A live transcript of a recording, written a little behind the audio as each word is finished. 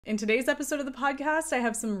In today's episode of the podcast, I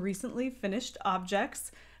have some recently finished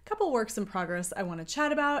objects, a couple works in progress I want to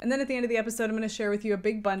chat about, and then at the end of the episode, I'm going to share with you a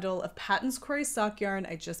big bundle of Patons Croy sock yarn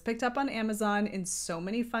I just picked up on Amazon in so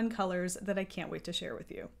many fun colors that I can't wait to share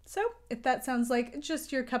with you. So if that sounds like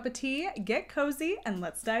just your cup of tea, get cozy and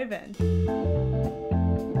let's dive in.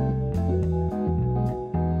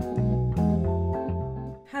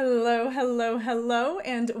 Hello,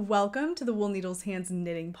 and welcome to the Wool Needles Hands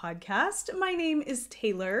Knitting Podcast. My name is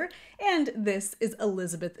Taylor, and this is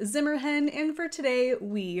Elizabeth ZimmerHEN, and for today,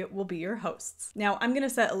 we will be your hosts. Now, I'm going to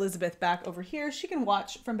set Elizabeth back over here. She can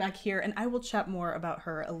watch from back here, and I will chat more about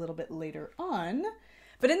her a little bit later on.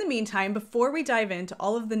 But in the meantime, before we dive into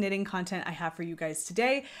all of the knitting content I have for you guys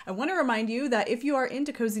today, I want to remind you that if you are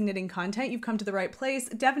into cozy knitting content, you've come to the right place.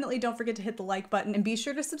 Definitely don't forget to hit the like button and be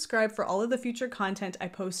sure to subscribe for all of the future content I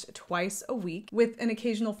post twice a week with an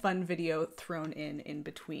occasional fun video thrown in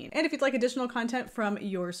between. And if you'd like additional content from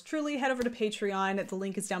yours truly, head over to Patreon. The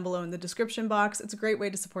link is down below in the description box. It's a great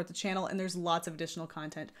way to support the channel, and there's lots of additional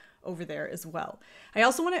content over there as well. I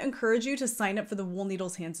also want to encourage you to sign up for the Wool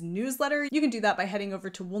Needles Hands newsletter. You can do that by heading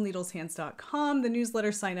over to woolneedleshands.com. The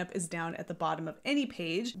newsletter sign up is down at the bottom of any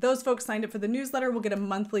page. Those folks signed up for the newsletter will get a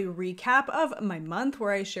monthly recap of my month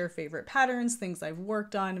where I share favorite patterns, things I've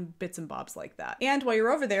worked on, bits and bobs like that. And while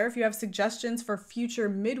you're over there, if you have suggestions for future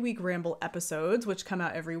midweek ramble episodes, which come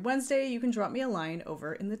out every Wednesday, you can drop me a line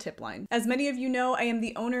over in the tip line. As many of you know, I am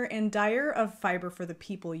the owner and dyer of Fiber for the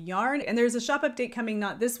People yarn, and there's a shop update coming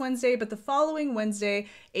not this Wednesday, but the following Wednesday,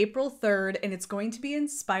 April 3rd, and it's going to be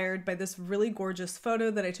inspired by this really gorgeous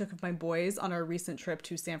photo that I took of my boys on our recent trip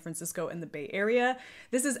to San Francisco and the Bay Area.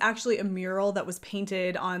 This is actually a mural that was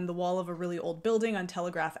painted on the wall of a really old building on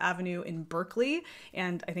Telegraph Avenue in Berkeley,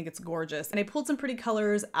 and I think it's gorgeous. And I pulled some pretty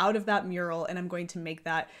colors out of that mural, and I'm going to make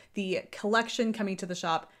that the collection coming to the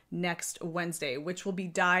shop next Wednesday, which will be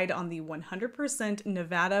dyed on the 100%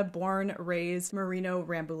 Nevada born raised merino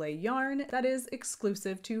rambouillet yarn that is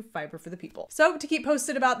exclusive to Fiber for the People. So to keep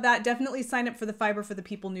posted about that, definitely sign up for the Fiber for the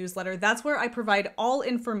People newsletter. That's where I provide all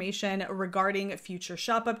information regarding future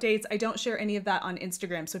shop updates. I don't share any of that on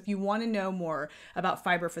Instagram. So if you want to know more about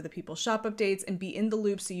Fiber for the People shop updates and be in the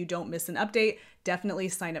loop so you don't miss an update, definitely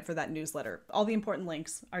sign up for that newsletter. All the important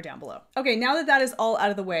links are down below. Okay, now that that is all out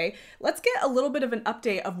of the way, let's get a little bit of an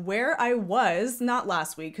update of where I was, not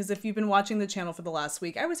last week, because if you've been watching the channel for the last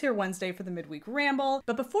week, I was here Wednesday for the midweek ramble.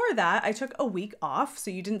 But before that, I took a week off, so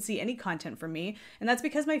you didn't see any content from me. And that's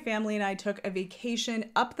because my family and I took a vacation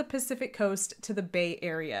up the Pacific coast to the Bay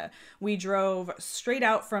Area. We drove straight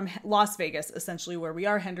out from Las Vegas, essentially where we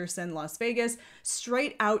are, Henderson, Las Vegas,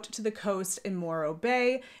 straight out to the coast in Morro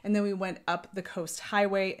Bay. And then we went up the Coast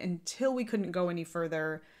Highway until we couldn't go any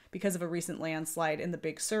further because of a recent landslide in the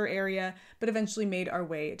Big Sur area, but eventually made our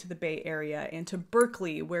way to the Bay Area and to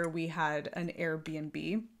Berkeley, where we had an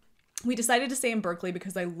Airbnb. We decided to stay in Berkeley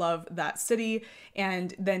because I love that city,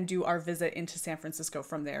 and then do our visit into San Francisco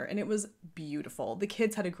from there. And it was beautiful. The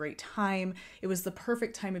kids had a great time. It was the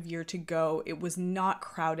perfect time of year to go. It was not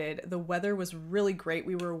crowded. The weather was really great.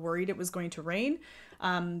 We were worried it was going to rain,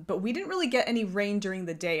 but we didn't really get any rain during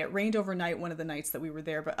the day. It rained overnight one of the nights that we were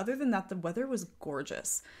there, but other than that, the weather was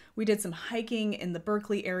gorgeous. We did some hiking in the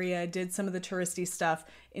Berkeley area, did some of the touristy stuff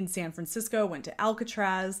in San Francisco, went to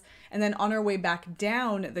Alcatraz, and then on our way back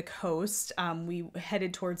down the coast, we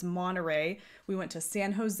headed towards Monterey. We went to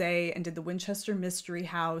San Jose and did the Winchester Mystery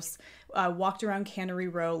House, walked around Cannery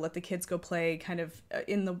Row, let the kids go play kind of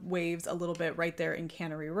in the waves a little bit right there in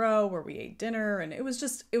Cannery Row, where we ate dinner, and it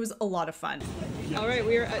was a lot of fun. All right,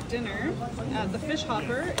 we are at dinner at the Fish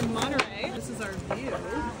Hopper in Monterey. This is our view.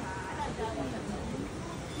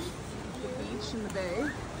 The beach and the bay.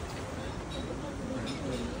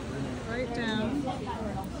 Right down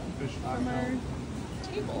from our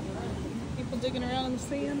table. People digging around in the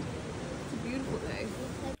sand. It's a beautiful day.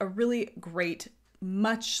 A really great,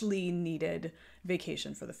 muchly needed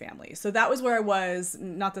vacation for the family. So that was where I was,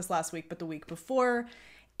 not this last week, but the week before.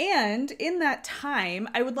 And in that time,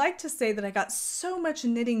 I would like to say that I got so much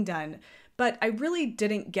knitting done, but I really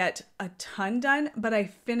didn't get a ton done, but I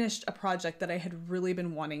finished a project that I had really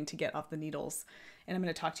been wanting to get off the needles. And I'm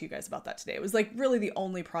going to talk to you guys about that today. It was like really the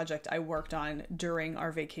only project I worked on during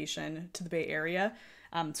our vacation to the Bay Area.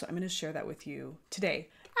 So I'm going to share that with you today.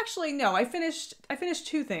 Actually, no, I finished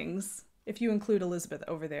two things, if you include Elizabeth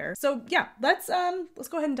over there. So yeah, let's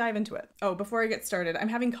go ahead and dive into it. Oh, before I get started, I'm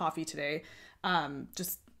having coffee today.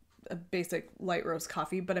 Just a basic light roast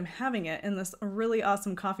coffee, but I'm having it in this really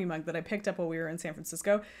awesome coffee mug that I picked up while we were in San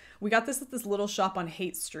Francisco. We got this at this little shop on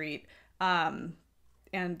Haight Street. And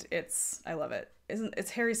I love it.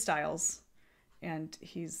 It's Harry Styles, and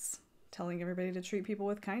he's telling everybody to treat people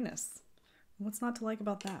with kindness. What's not to like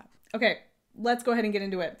about that? Okay, let's go ahead and get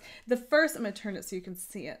into it. I'm going to turn it so you can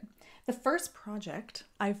see it. The first project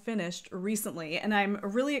I finished recently, and I'm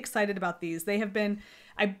really excited about these.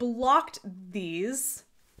 I blocked these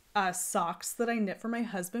socks that I knit for my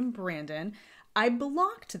husband, Brandon. I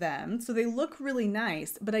blocked them so they look really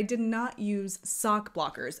nice, but I did not use sock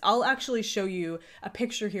blockers. I'll actually show you a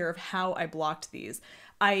picture here of how I blocked these.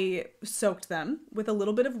 I soaked them with a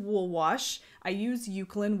little bit of wool wash. I use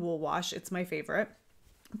Eucalyptus wool wash. It's my favorite.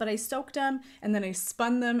 But I soaked them and then I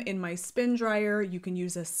spun them in my spin dryer. You can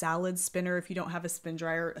use a salad spinner. If you don't have a spin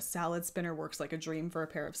dryer, a salad spinner works like a dream for a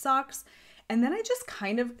pair of socks. And then I just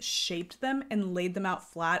kind of shaped them and laid them out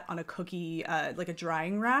flat on a cookie, like a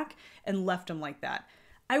drying rack, and left them like that.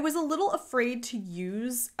 I was a little afraid to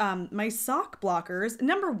use my sock blockers.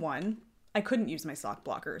 Number one, I couldn't use my sock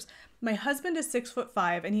blockers. My husband is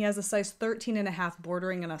 6'5" and he has a size 13.5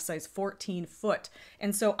 bordering on a size 14 foot.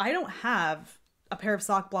 And so I don't have a pair of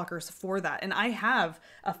sock blockers for that. And I have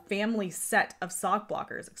a family set of sock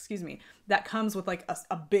blockers, that comes with like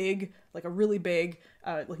a big, like a really big,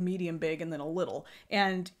 like medium big, and then a little.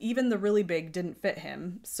 And even the really big didn't fit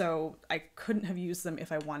him. So I couldn't have used them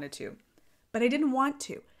if I wanted to. But I didn't want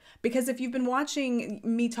to. Because if you've been watching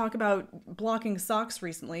me talk about blocking socks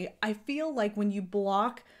recently, I feel like when you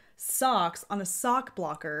block socks on a sock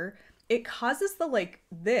blocker, it causes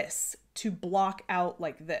this to block out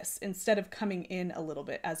like this instead of coming in a little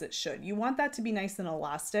bit as it should. You want that to be nice and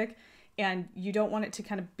elastic, and you don't want it to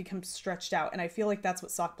kind of become stretched out. And I feel like that's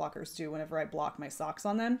what sock blockers do whenever I block my socks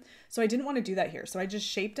on them. So I didn't want to do that here. So I just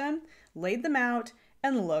shaped them, laid them out,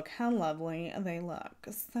 and look how lovely they look.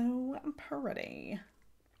 So pretty.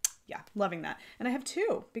 Yeah, loving that. And I have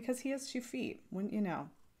two because he has 2 feet, wouldn't you know?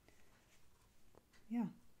 Yeah,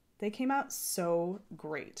 they came out so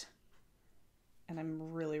great. And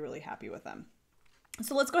I'm really, really happy with them.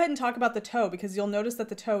 So let's go ahead and talk about the toe, because you'll notice that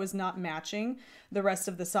the toe is not matching the rest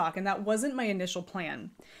of the sock. And that wasn't my initial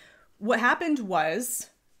plan. What happened was,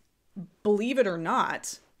 believe it or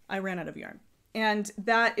not, I ran out of yarn. And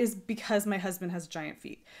that is because my husband has giant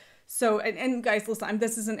feet. So, and guys, listen,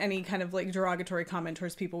 this isn't any kind of like derogatory comment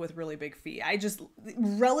towards people with really big feet. I just,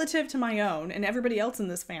 relative to my own and everybody else in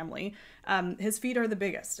this family, his feet are the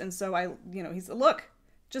biggest. And so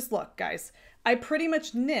just look, guys. I pretty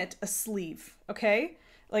much knit a sleeve, okay?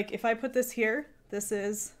 Like if I put this here, this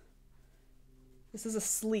is a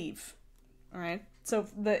sleeve, all right? So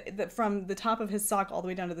from the top of his sock all the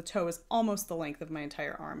way down to the toe is almost the length of my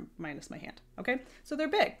entire arm minus my hand, okay? So they're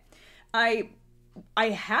big. I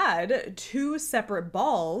had 2 separate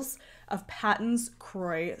balls of Patons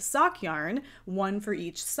Croy sock yarn, one for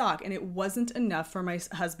each sock, and it wasn't enough for my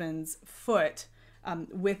husband's foot,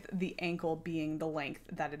 with the ankle being the length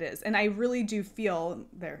that it is. And I really do feel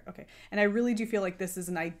And I really do feel like this is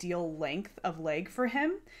an ideal length of leg for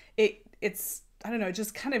him. It's, I don't know, it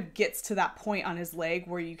just kind of gets to that point on his leg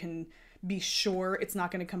where you can be sure it's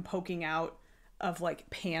not going to come poking out of like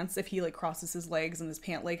pants. If he like crosses his legs and his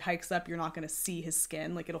pant leg hikes up, you're not going to see his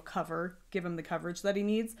skin. Like it'll give him the coverage that he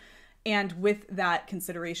needs. And with that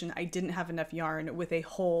consideration, I didn't have enough yarn with a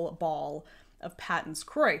whole ball of Patons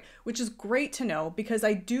Croy, which is great to know because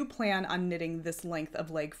I do plan on knitting this length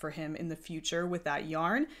of leg for him in the future with that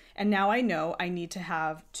yarn. And now I know I need to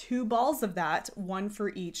have 2 balls of that, 1 for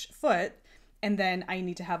each foot. And then I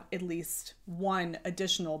need to have at least 1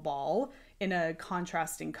 additional ball in a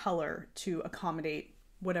contrasting color to accommodate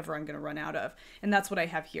whatever I'm going to run out of. And that's what I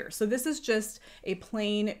have here. So this is just a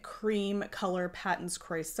plain cream color Patons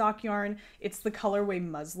Croy sock yarn. It's the colorway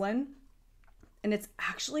muslin. And it's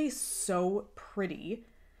actually so pretty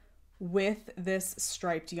with this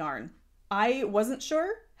striped yarn. I wasn't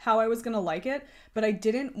sure how I was going to like it, but I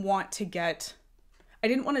didn't want to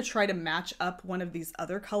try to match up one of these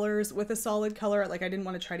other colors with a solid color. Like I didn't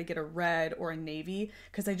want to try to get a red or a navy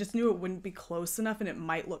because I just knew it wouldn't be close enough and it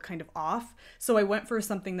might look kind of off. So I went for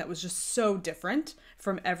something that was just so different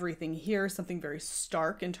from everything here, something very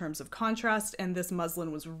stark in terms of contrast. And this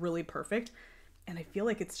muslin was really perfect. And I feel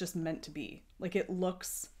like it's just meant to be. Like it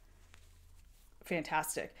looks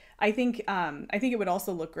fantastic. I think it would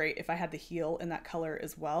also look great if I had the heel in that color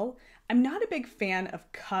as well. I'm not a big fan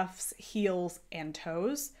of cuffs, heels, and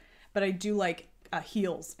toes, but I do like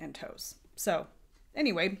heels and toes. So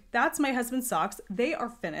anyway, that's my husband's socks. They are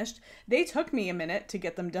finished. They took me a minute to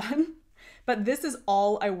get them done, but this is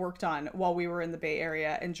all I worked on while we were in the Bay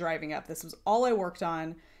Area and driving up. This was all I worked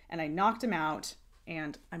on, and I knocked them out.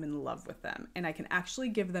 And I'm in love with them. And I can actually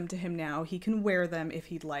give them to him now. He can wear them if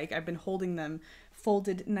he'd like. I've been holding them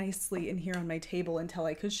folded nicely in here on my table until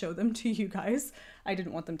I could show them to you guys. I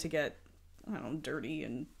didn't want them to get, I don't know, dirty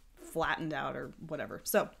and flattened out or whatever.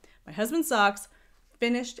 So my husband's socks,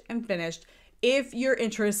 finished and finished. If you're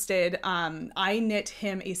interested, I knit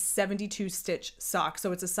him a 72 stitch sock.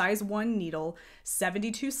 So it's a size 1 needle,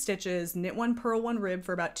 72 stitches, knit 1 purl, 1 rib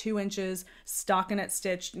for about 2 inches, stockinette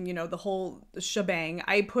stitched, you know, the whole shebang.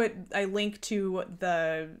 I link to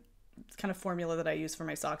the kind of formula that I use for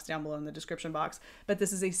my socks down below in the description box, but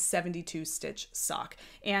this is a 72 stitch sock.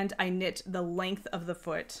 And I knit the length of the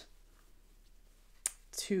foot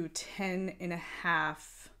to 10.5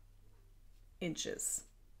 inches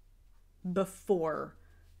before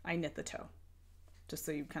I knit the toe, just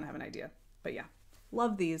so you kind of have an idea. But yeah,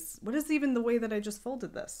 love these. What is even the way that I just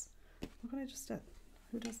folded this? Look what I just did.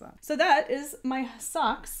 Who does that? So that is my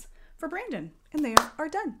socks for Brandon, and they are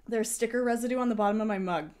done. There's sticker residue on the bottom of my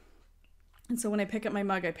mug. And so when I pick up my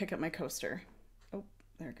mug, I pick up my coaster. Oh,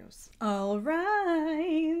 there it goes. All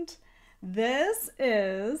right. This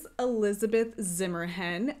is Elizabeth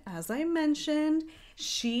ZimmerHEN. As I mentioned,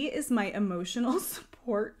 she is my emotional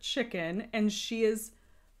support chicken, and she is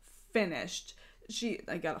finished.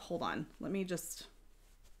 Hold on. Let me just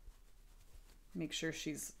make sure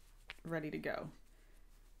she's ready to go.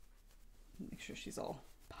 Make sure she's all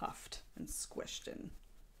puffed and squished and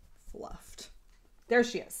fluffed. There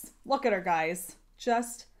she is. Look at her, guys.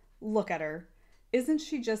 Just look at her. Isn't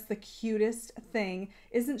she just the cutest thing?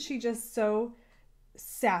 Isn't she just so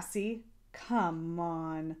sassy? Come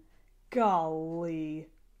on. Golly.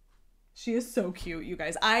 She is so cute, you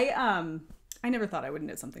guys. I never thought I would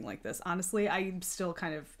knit something like this. Honestly, I'm still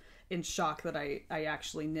kind of in shock that I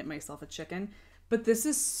actually knit myself a chicken. But this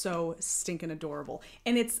is so stinking adorable.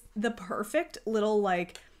 And it's the perfect little,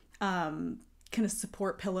 like, kind of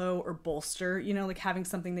support pillow or bolster, you know, like having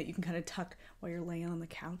something that you can kind of tuck while you're laying on the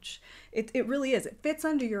couch. It really is. It fits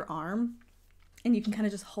under your arm, and you can kind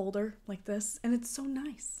of just hold her like this, and it's so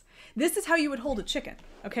nice. This is how you would hold a chicken,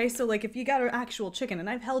 okay? So like if you got an actual chicken, and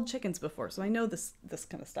I've held chickens before, so I know this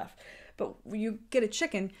kind of stuff, but when you get a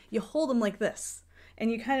chicken, you hold them like this, and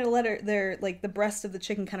you kind of let the breast of the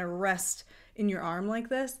chicken kind of rest in your arm like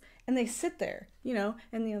this, and they sit there, you know,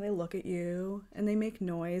 and they look at you, and they make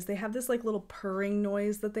noise. They have this like little purring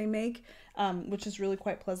noise that they make, which is really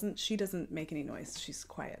quite pleasant. She doesn't make any noise. She's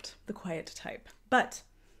quiet, the quiet type. But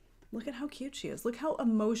look at how cute she is. Look how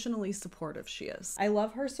emotionally supportive she is. I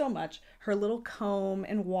love her so much. Her little comb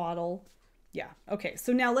and waddle. Yeah. Okay.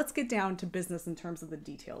 So now let's get down to business in terms of the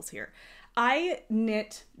details here. I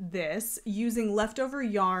knit this using leftover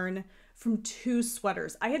yarn from 2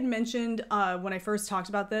 sweaters. I had mentioned when I first talked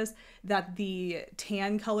about this that the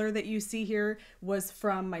tan color that you see here was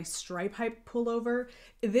from my stripe hype pullover.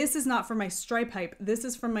 This is not from my stripe hype. This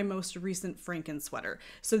is from my most recent Frankensweater.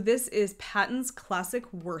 So this is Patons Classic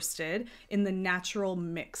Worsted in the natural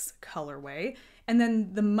mix colorway. And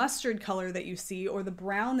then the mustard color that you see, or the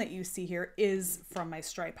brown that you see here, is from my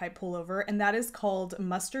stripe hype pullover. And that is called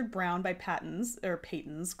Mustard Brown by Patons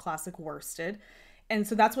Classic Worsted. And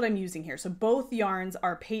so that's what I'm using here. So both yarns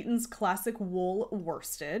are Patons Classic Wool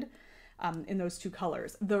Worsted in those 2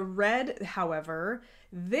 colors. The red, however,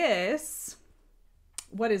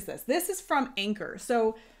 what is this? This is from Anchor.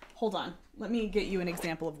 So hold on. Let me get you an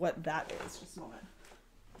example of what that is. Just a moment.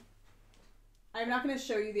 I'm not going to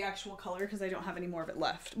show you the actual color because I don't have any more of it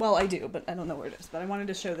left. Well, I do, but I don't know where it is. But I wanted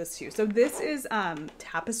to show this to you. So this is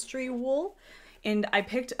tapestry wool. And I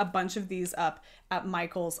picked a bunch of these up at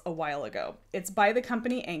Michael's a while ago. It's by the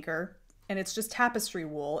company Anchor, and it's just tapestry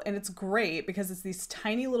wool. And it's great because it's these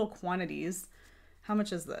tiny little quantities. How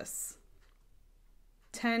much is this?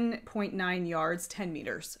 10.9 yards, 10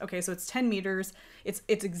 meters. Okay, so it's 10 meters. It's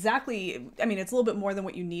exactly, I mean, it's a little bit more than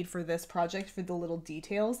what you need for this project for the little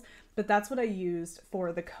details, but that's what I used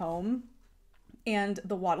for the comb and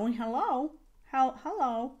the waddling. Hello.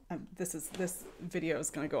 This video is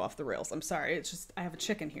going to go off the rails. I'm sorry. It's just, I have a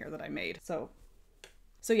chicken here that I made. So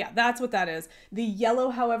yeah, that's what that is. The yellow,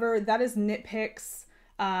 however, that is Knit Picks.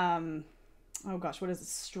 Oh gosh, what is it?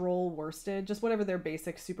 Stroll worsted, just whatever their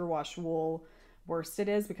basic superwash wool worsted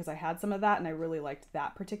is, because I had some of that and I really liked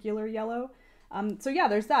that particular yellow. So yeah,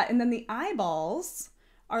 there's that. And then the eyeballs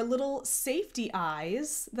are little safety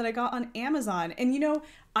eyes that I got on Amazon. And you know,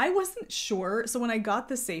 I wasn't sure. So when I got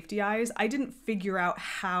the safety eyes, I didn't figure out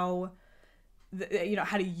how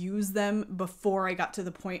to use them before I got to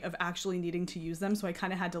the point of actually needing to use them. So I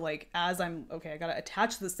kind of had to I got to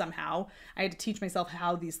attach this somehow. I had to teach myself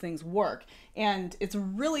how these things work. And it's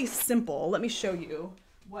really simple. Let me show you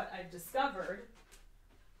what I've discovered.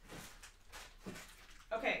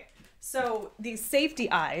 Okay. So these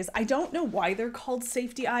safety eyes, I don't know why they're called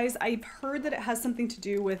safety eyes. I've heard that it has something to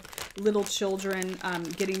do with little children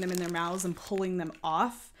getting them in their mouths and pulling them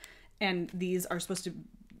off. And these are supposed to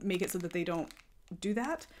make it so that they don't do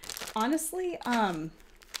that. Honestly,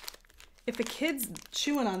 if a kid's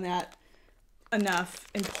chewing on that enough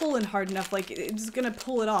and pulling hard enough, like it's gonna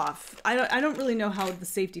pull it off. I don't really know how the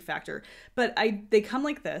safety factor, but they come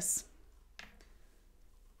like this.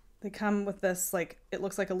 They come with this, like, it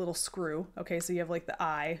looks like a little screw. Okay, so you have like the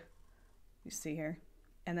eye, you see here,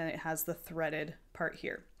 and then it has the threaded part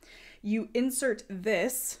here. You insert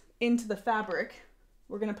this into the fabric.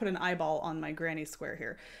 We're gonna put an eyeball on my granny square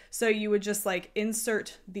here. So you would just like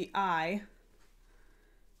insert the eye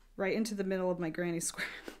right into the middle of my granny square.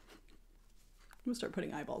 I'm gonna start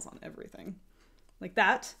putting eyeballs on everything. Like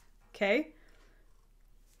that, okay?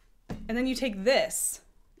 And then you take this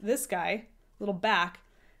guy, little back,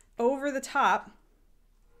 over the top,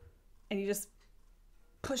 and you just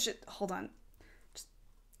push it, hold on.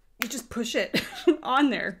 You just push it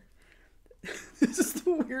on there. This is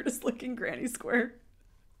the weirdest looking granny square.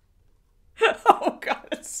 Oh God,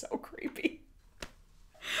 it's so creepy.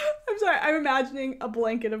 I'm sorry, I'm imagining a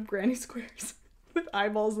blanket of granny squares with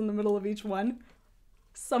eyeballs in the middle of each one.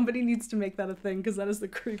 Somebody needs to make that a thing, because that is the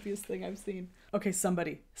creepiest thing I've seen. Okay,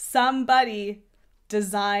 somebody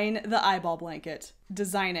design the eyeball blanket.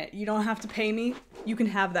 Design it. You don't have to pay me. You can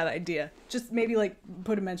have that idea. Just maybe like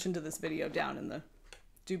put a mention to this video down in the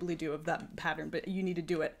doobly-doo of that pattern, but you need to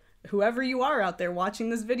do it. Whoever you are out there watching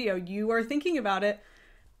this video, you are thinking about it.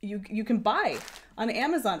 You can buy on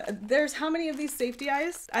Amazon. There's how many of these safety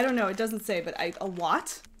eyes? I don't know. It doesn't say, but a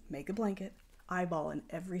lot. Make a blanket, eyeball in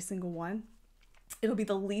every single one. It'll be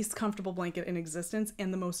the least comfortable blanket in existence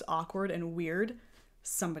and the most awkward and weird.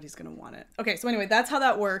 Somebody's gonna want it. Okay, so anyway, that's how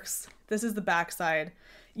that works. This is the back side.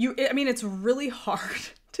 I mean, it's really hard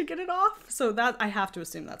to get it off. So that, I have to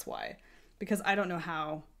assume that's why, because I don't know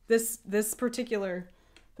how. This is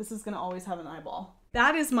gonna always have an eyeball.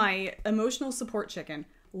 That is my emotional support chicken.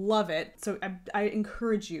 Love it. So I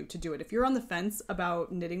encourage you to do it. If you're on the fence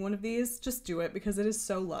about knitting one of these, just do it, because it is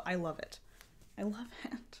so I love it. I love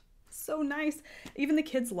it. So nice. Even the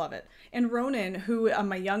kids love it. And Ronan, who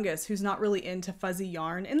my youngest, who's not really into fuzzy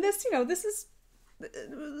yarn, and this,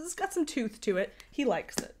 this got some tooth to it. He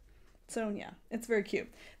likes it. So yeah, it's very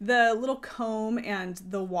cute. The little comb and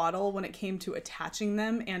the wattle, when it came to attaching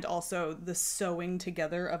them and also the sewing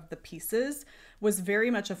together of the pieces, was very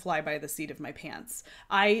much a fly by the seat of my pants.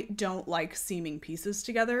 I don't like seaming pieces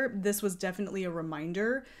together. This was definitely a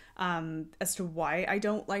reminder as to why I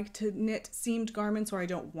don't like to knit seamed garments, or I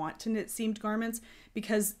don't want to knit seamed garments,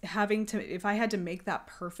 because if I had to make that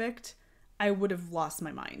perfect, I would have lost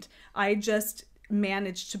my mind. I just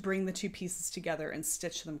managed to bring the two pieces together and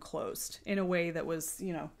stitch them closed in a way that was,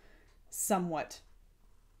 somewhat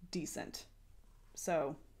decent.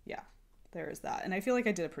 So yeah, there is that. And I feel like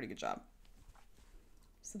I did a pretty good job.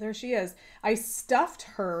 So there she is. I stuffed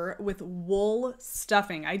her with wool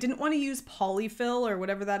stuffing. I didn't want to use polyfill or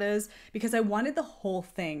whatever that is, because I wanted the whole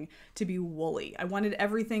thing to be woolly. I wanted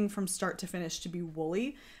everything from start to finish to be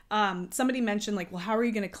woolly. Somebody mentioned like, well, how are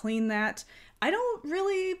you going to clean that? I don't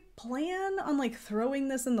really plan on like throwing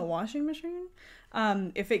this in the washing machine.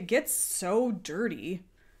 If it gets so dirty,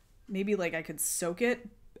 maybe like I could soak it.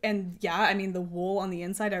 And yeah, I mean, the wool on the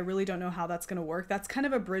inside, I really don't know how that's going to work. That's kind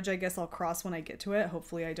of a bridge I guess I'll cross when I get to it.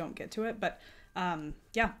 Hopefully I don't get to it. But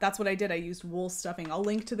yeah, that's what I did. I used wool stuffing. I'll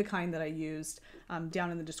link to the kind that I used down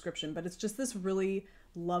in the description. But it's just this really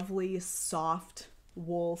lovely, soft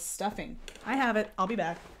wool stuffing. I have it. I'll be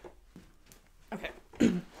back. Okay,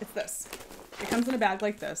 it's this. It comes in a bag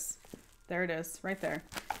like this. There it is, right there.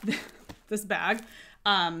 This bag.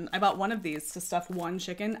 I bought one of these to stuff one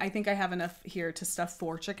chicken. I think I have enough here to stuff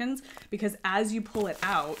 4 chickens, because as you pull it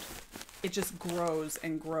out, it just grows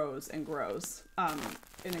and grows and grows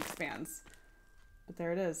and expands. But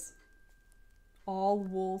there it is. All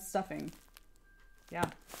wool stuffing. Yeah,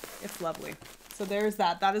 it's lovely. So there's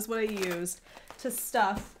that. That is what I used to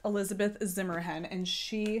stuff Elizabeth ZimmerHEN, and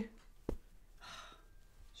she's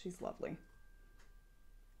lovely.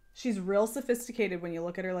 She's real sophisticated when you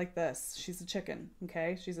look at her like this. She's a chicken,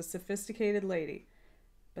 okay? She's a sophisticated lady.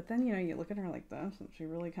 But then, you look at her like this, and she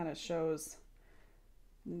really kind of shows,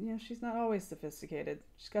 she's not always sophisticated.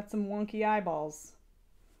 She's got some wonky eyeballs.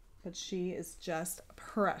 But she is just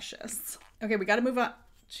precious. Okay, we got to move on.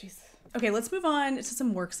 Jeez. Okay, let's move on to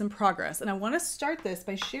some works in progress. And I want to start this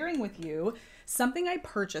by sharing with you something I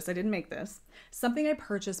purchased. I didn't make this. Something I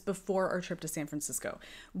purchased before our trip to San Francisco.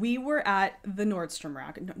 We were at the Nordstrom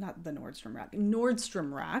Rack. No, not the Nordstrom Rack.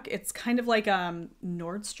 Nordstrom Rack. It's kind of like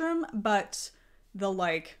Nordstrom, but the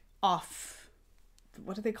like off,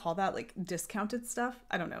 what do they call that? Like discounted stuff?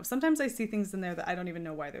 I don't know. Sometimes I see things in there that I don't even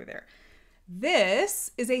know why they're there.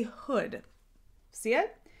 This is a hood. See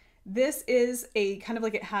it? This is a kind of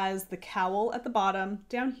like, it has the cowl at the bottom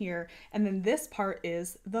down here, and then this part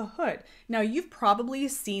is the hood. Now you've probably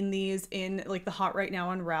seen these in like the hot right now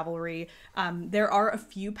on Ravelry. There are a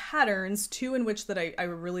few patterns, two in which that I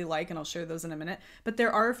really like, and I'll share those in a minute, but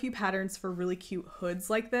there are a few patterns for really cute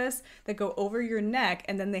hoods like this that go over your neck,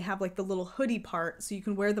 and then they have like the little hoodie part so you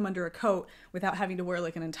can wear them under a coat without having to wear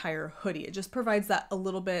like an entire hoodie. It just provides that a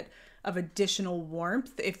little bit of additional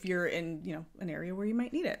warmth if you're in, you know, an area where you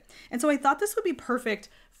might need it. And so I thought this would be perfect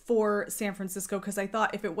for San Francisco because I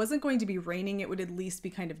thought if it wasn't going to be raining, it would at least be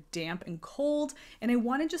kind of damp and cold. And I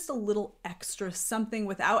wanted just a little extra something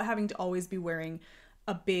without having to always be wearing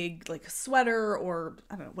a big like sweater or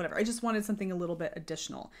I don't know, whatever. I just wanted something a little bit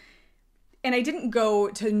additional. And I didn't go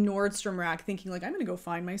to Nordstrom Rack thinking like, I'm going to go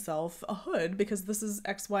find myself a hood because this is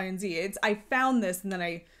X, Y, and Z. I found this and then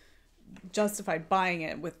I justified buying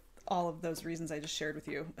it with all of those reasons I just shared with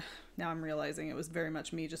you. Now I'm realizing it was very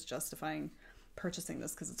much me just justifying purchasing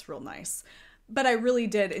this because it's real nice. But I really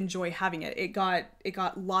did enjoy having it. It got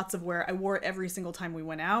lots of wear. I wore it every single time we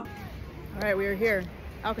went out. All right, we are here,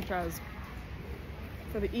 Alcatraz,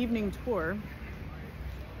 for the evening tour.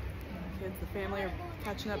 The kids, the family are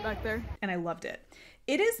catching up back there. And I loved it.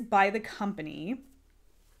 It is by the company,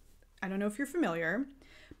 I don't know if you're familiar,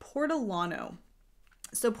 Portolano.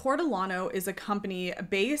 So Portolano is a company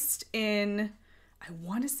based in, I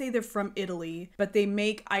want to say they're from Italy, but they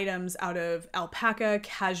make items out of alpaca,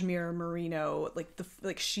 cashmere, merino,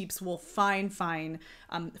 like sheep's wool, fine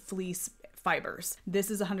fleece fibers.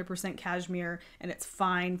 This is 100% cashmere, and it's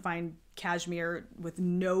fine cashmere with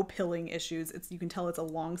no pilling issues. You can tell it's a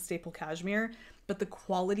long staple cashmere, but the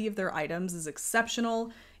quality of their items is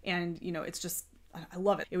exceptional, and you know, it's just, I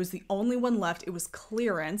love it. It was the only one left. It was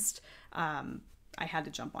clearanced. I had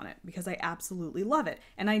to jump on it because I absolutely love it.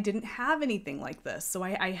 And I didn't have anything like this. So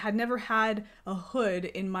I had never had a hood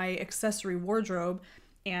in my accessory wardrobe,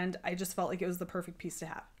 and I just felt like it was the perfect piece to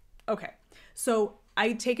have. Okay, so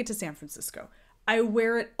I take it to San Francisco. I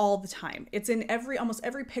wear it all the time. It's in almost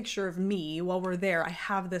every picture of me while we're there. I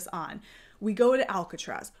have this on. We go to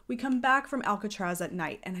Alcatraz. We come back from Alcatraz at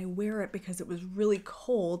night, and I wear it because it was really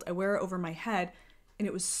cold. I wear it over my head, and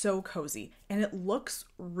it was so cozy, and it looks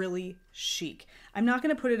really chic. I'm not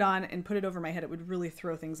going to put it on and put it over my head. It would really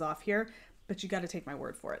throw things off here, but you got to take my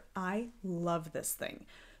word for it. I love this thing.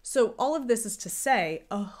 So all of this is to say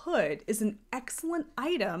a hood is an excellent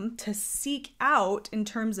item to seek out in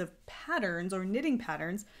terms of patterns or knitting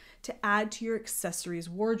patterns to add to your accessories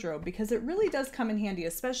wardrobe, because it really does come in handy,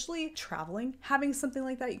 especially traveling. Having something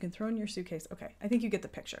like that you can throw in your suitcase. Okay, I think you get the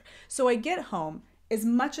picture. So I get home. As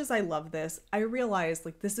much as I love this, I realized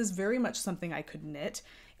like this is very much something I could knit,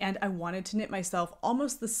 and I wanted to knit myself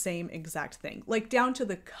almost the same exact thing, like down to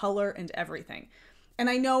the color and everything. And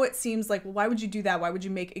I know it seems like, well, why would you do that? Why would you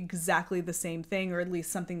make exactly the same thing, or at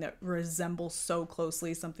least something that resembles so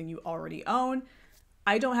closely something you already own?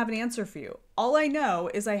 I don't have an answer for you. All I know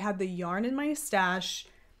is I had the yarn in my stash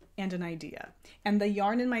and an idea. And the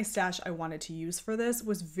yarn in my stash I wanted to use for this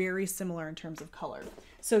was very similar in terms of color.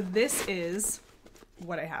 So this is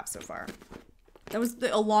what I have so far. That was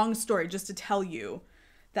a long story just to tell you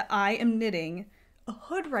that I am knitting a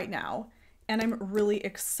hood right now, and I'm really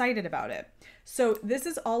excited about it. So this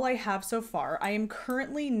is all I have so far. I am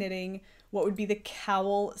currently knitting what would be the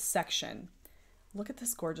cowl section. Look at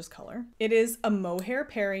this gorgeous color. It is a mohair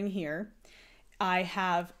pairing here. I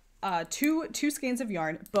have two skeins of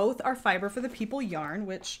yarn. Both are Fiber for the People yarn,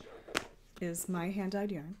 which is my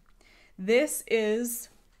hand-dyed yarn. This is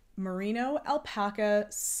merino alpaca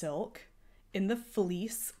silk in the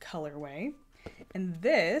fleece colorway, and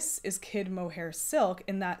this is kid mohair silk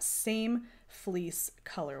in that same fleece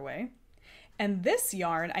colorway. And this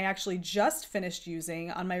yarn I actually just finished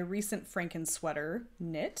using on my recent Frankensweater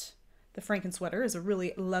knit. The Frankensweater is a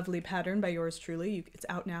really lovely pattern by yours truly. It's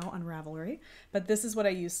out now on Ravelry, but this is what I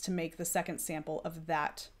used to make the second sample of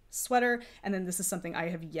that sweater, and then this is something I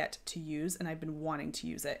have yet to use, and I've been wanting to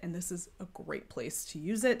use it, and this is a great place to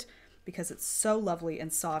use it because it's so lovely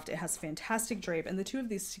and soft. It has fantastic drape, and the two of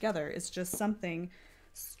these together is just something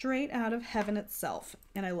straight out of heaven itself,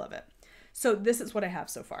 and I love it. So this is what I have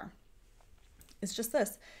so far. It's just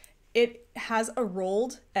this. It has a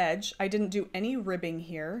rolled edge. I didn't do any ribbing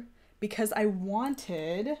here because I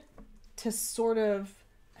wanted to sort of,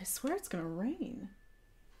 I swear it's gonna rain.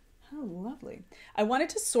 How lovely. I wanted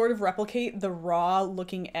to sort of replicate the raw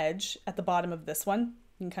looking edge at the bottom of this one.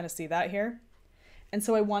 You can kind of see that here. And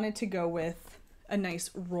so I wanted to go with a nice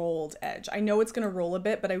rolled edge. I know it's going to roll a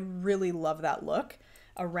bit, but I really love that look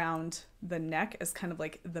around the neck as kind of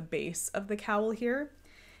like the base of the cowl here.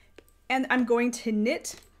 And I'm going to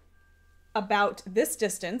knit about this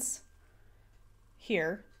distance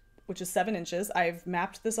here, which is 7 inches. I've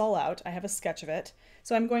mapped this all out. I have a sketch of it.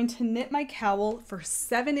 So I'm going to knit my cowl for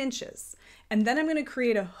 7 inches, and then I'm going to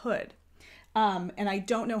create a hood. And I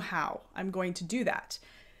don't know how I'm going to do that,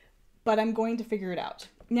 but I'm going to figure it out.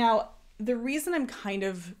 Now, the reason I'm kind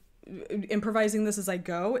of improvising this as I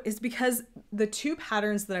go is because the two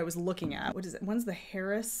patterns that I was looking at, what is it? One's the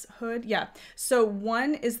Harris hood. Yeah. So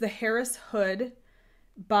one is the Harris hood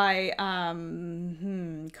by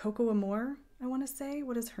Coco Amore, I want to say.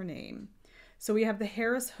 What is her name? So we have the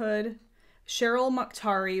Harris hood, Cheryl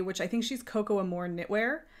Mokhtari, which I think she's Coco Amore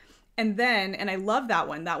knitwear. And then, and I love that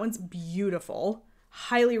one. That one's beautiful.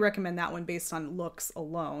 Highly recommend that one based on looks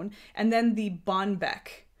alone. And then the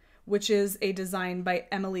Bonbeck, which is a design by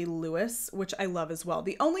Emily Lewis, which I love as well.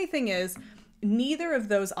 The only thing is, neither of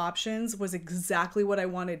those options was exactly what I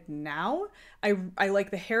wanted now. I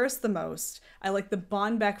like the Harris the most. I like the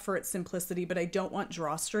Bonbeck for its simplicity, but I don't want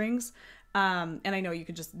drawstrings. And I know you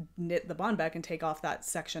can just knit the Bonbeck and take off that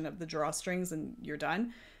section of the drawstrings and you're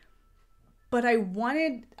done. But I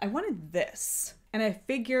wanted this. And I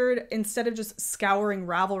figured instead of just scouring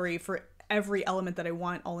Ravelry for every element that I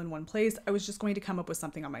want all in one place, I was just going to come up with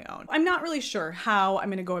something on my own. I'm not really sure how I'm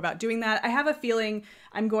going to go about doing that. I have a feeling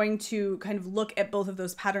I'm going to kind of look at both of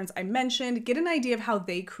those patterns I mentioned, get an idea of how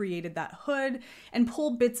they created that hood, and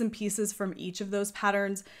pull bits and pieces from each of those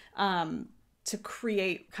patterns to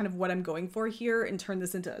create kind of what I'm going for here and turn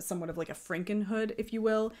this into somewhat of like a Franken hood, if you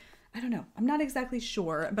will. I don't know. I'm not exactly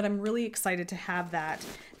sure, but I'm really excited to have that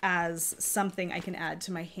as something I can add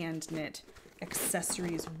to my hand knit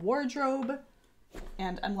accessories wardrobe,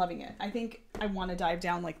 and I'm loving it. I think I want to dive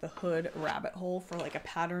down like the hood rabbit hole for like a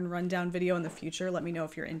pattern rundown video in the future. Let me know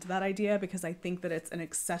if you're into that idea, because I think that it's an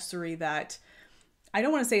accessory that I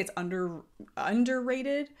don't want to say it's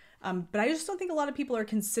underrated, but I just don't think a lot of people are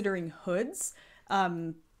considering hoods.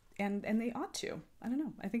 And they ought to. I don't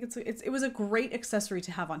know. I think it was a great accessory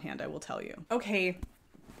to have on hand, I will tell you. Okay,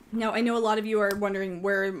 now I know a lot of you are wondering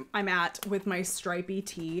where I'm at with my stripy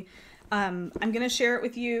tee. I'm going to share it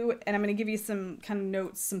with you, and I'm going to give you some kind of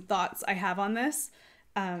notes, some thoughts I have on this,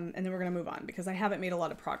 and then we're going to move on because I haven't made a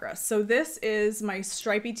lot of progress. So this is my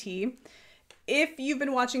stripy tee. If you've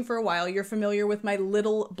been watching for a while, you're familiar with my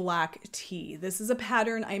little black tee. This is a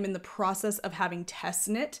pattern I'm in the process of having test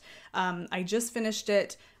knit. I just finished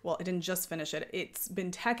it. Well, I didn't just finish it. It's been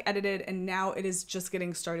tech edited, and now it is just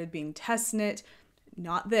getting started being test knit.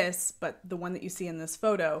 Not this, but the one that you see in this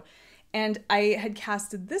photo. And I had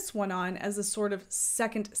casted this one on as a sort of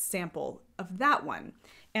second sample of that one.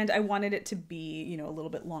 And I wanted it to be, you know, a little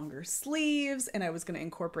bit longer sleeves, and I was going to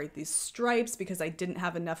incorporate these stripes because I didn't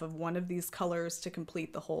have enough of one of these colors to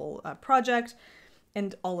complete the whole project,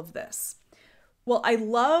 and all of this. Well, I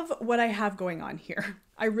love what I have going on here.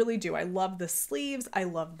 I really do. I love the sleeves. I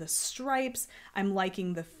love the stripes. I'm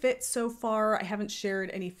liking the fit so far. I haven't shared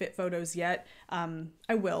any fit photos yet.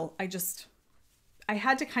 I will. I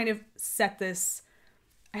had to kind of set this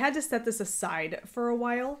aside for a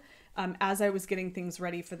while as I was getting things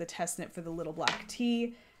ready for the test knit for the little black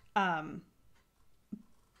tee. But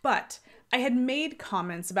I had made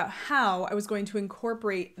comments about how I was going to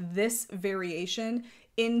incorporate this variation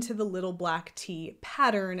into the little black tee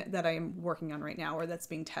pattern that I'm working on right now, or that's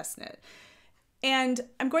being test knit. And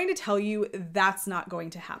I'm going to tell you that's not going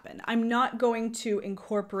to happen. I'm not going to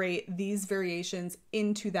incorporate these variations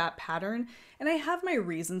into that pattern, and I have my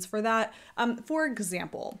reasons for that. For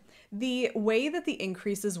example, the way that the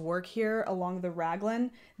increases work here along the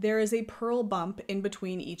raglan, there is a purl bump in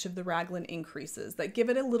between each of the raglan increases that give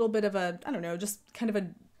it a little bit of a, I don't know, just kind of a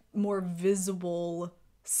more visible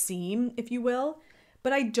seam, if you will.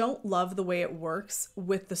 But I don't love the way it works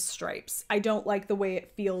with the stripes. I don't like the way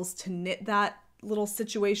it feels to knit that little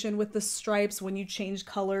situation with the stripes when you change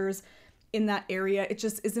colors in that area. It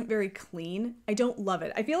just isn't very clean. I don't love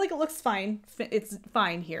it. I feel like it looks fine. It's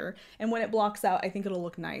fine here. And when it blocks out, I think it'll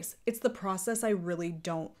look nice. It's the process I really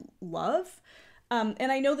don't love.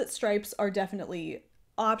 And I know that stripes are definitely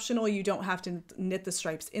optional. You don't have to knit the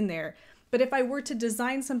stripes in there. But if I were to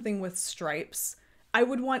design something with stripes, I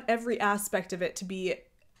would want every aspect of it to be,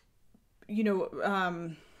 you know,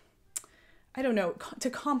 I don't know, to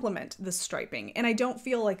complement the striping. And I don't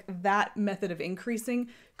feel like that method of increasing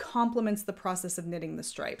complements the process of knitting the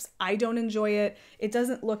stripes. I don't enjoy it. It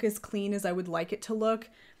doesn't look as clean as I would like it to look.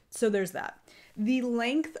 So there's that. The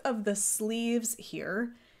length of the sleeves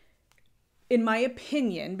here in my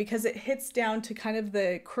opinion, because it hits down to kind of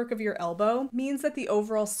the crook of your elbow, means that the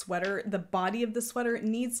overall sweater, the body of the sweater,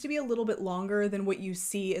 needs to be a little bit longer than what you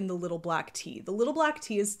see in the little black tee. The little black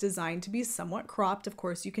tee is designed to be somewhat cropped. Of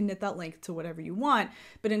course, you can knit that length to whatever you want,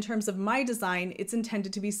 but in terms of my design, it's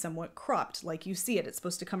intended to be somewhat cropped, like you see it. It's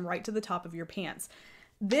supposed to come right to the top of your pants.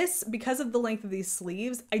 This, because of the length of these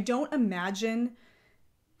sleeves, I don't imagine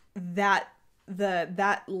that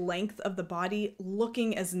that length of the body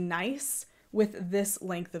looking as nice with this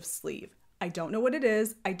length of sleeve. I don't know what it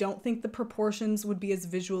is. I don't think the proportions would be as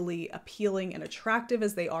visually appealing and attractive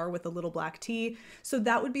as they are with a little black tee. So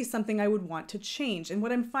that would be something I would want to change. And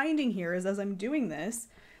what I'm finding here is, as I'm doing this,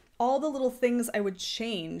 all the little things I would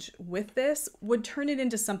change with this would turn it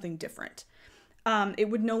into something different. It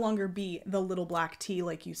would no longer be the little black tee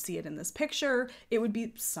like you see it in this picture. It would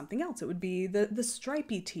be something else. It would be the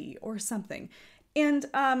stripy tee or something. And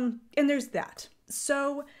there's that.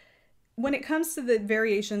 So when it comes to the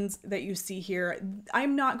variations that you see here,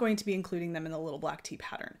 I'm not going to be including them in the little black tee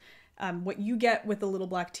pattern. What you get with the little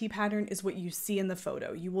black tee pattern is what you see in the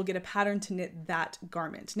photo. You will get a pattern to knit that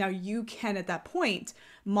garment. Now you can, at that point,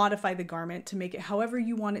 modify the garment to make it however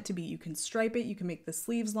you want it to be. You can stripe it, you can make the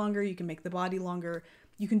sleeves longer, you can make the body longer,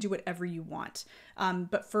 you can do whatever you want.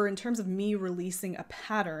 But in terms of me releasing a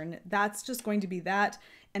pattern, that's just going to be that.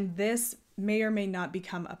 And this may or may not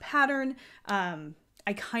become a pattern.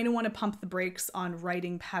 I kind of want to pump the brakes on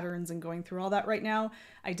writing patterns and going through all that right now.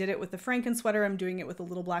 I did it with the Frankensweater. I'm doing it with a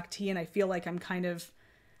little black tee, and I feel like I'm kind of,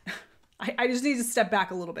 I just need to step back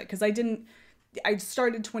a little bit, because I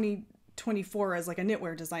started 2024 as like a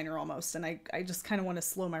knitwear designer almost, and I just kind of want to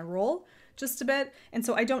slow my roll just a bit. And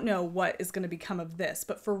so I don't know what is going to become of this,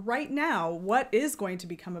 but for right now, what is going to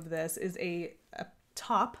become of this is a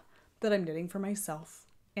top that I'm knitting for myself.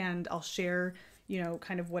 And I'll share,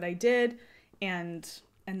 kind of what I did. And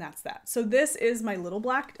that's that. So this is my little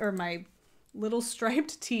black, or my little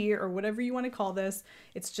striped tee, or whatever you want to call this.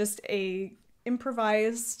 It's just a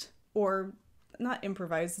improvised, or not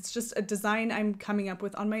improvised, it's just a design I'm coming up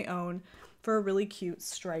with on my own for a really cute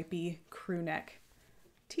stripy crew neck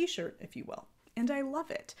t-shirt, if you will. And I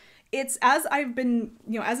love it. It's, as I've been,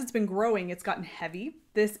 as it's been growing, it's gotten heavy.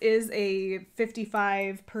 This is a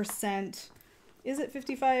 55%, is it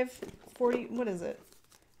 55, 40, what is it?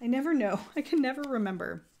 I never know. I can never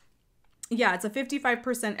remember. Yeah, it's a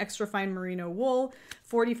 55% extra fine merino wool,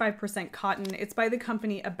 45% cotton. It's by the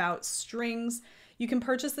company About Strings. You can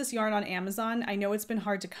purchase this yarn on Amazon. I know it's been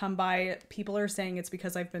hard to come by. People are saying it's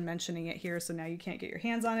because I've been mentioning it here, so now you can't get your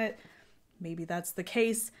hands on it. Maybe that's the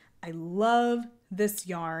case. I love this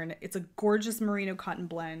yarn. It's a gorgeous merino cotton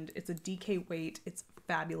blend. It's a DK weight. It's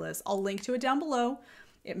fabulous. I'll link to it down below.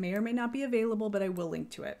 It may or may not be available, but I will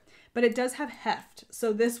link to it. But it does have heft.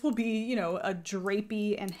 So this will be, a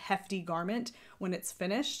drapey and hefty garment when it's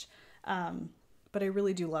finished. But I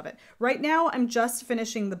really do love it. Right now, I'm just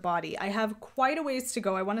finishing the body. I have quite a ways to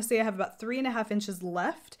go. I want to say I have about 3.5 inches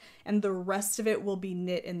left, and the rest of it will be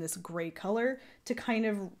knit in this gray color to kind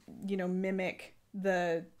of, mimic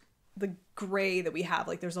the gray that we have.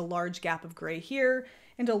 Like, there's a large gap of gray here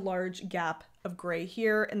and a large gap of gray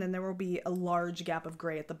here, and then there will be a large gap of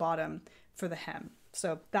gray at the bottom for the hem.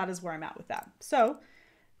 So that is where I'm at with that. So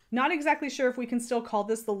not exactly sure if we can still call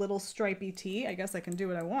this the little stripy tee. I guess I can do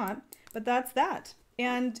what I want, but that's that.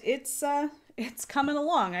 And it's coming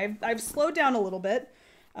along. I've slowed down a little bit,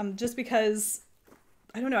 just because,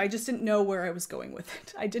 I don't know, I just didn't know where I was going with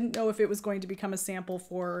it. I didn't know if it was going to become a sample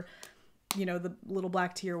for, the little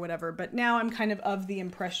black tee or whatever, but now I'm kind of the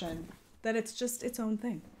impression that it's just its own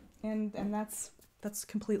thing. And that's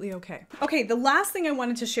completely okay. Okay, the last thing I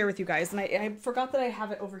wanted to share with you guys, and I forgot that I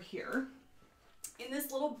have it over here. In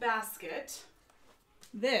this little basket,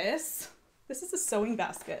 this is a sewing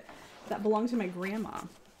basket that belonged to my grandma.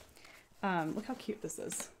 Look how cute this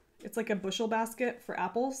is. It's like a bushel basket for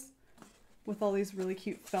apples with all these really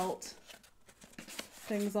cute felt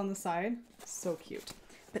things on the side. So cute.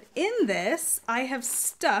 But in this, I have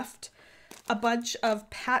stuffed a bunch of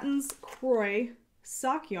Patons Croy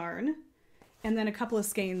sock yarn, and then a couple of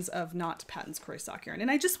skeins of not Patons Croy sock yarn. And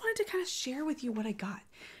I just wanted to kind of share with you what I got.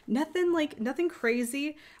 Nothing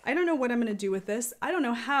crazy. I don't know what I'm going to do with this. I don't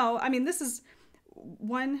know how. I mean, this is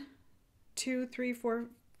 1, 2, 3, 4,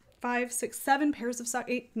 5, 6, 7 pairs of socks,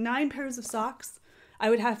 8, 9 pairs of socks I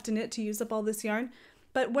would have to knit to use up all this yarn.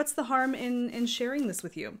 But what's the harm in sharing this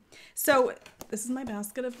with you? So this is my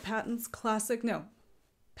basket of Patons Croy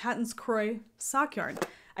sock yarn.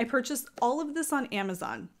 I purchased all of this on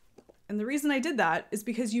Amazon. And the reason I did that is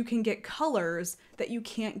because you can get colors that you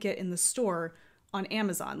can't get in the store on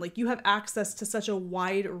Amazon. Like, you have access to such a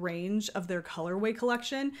wide range of their colorway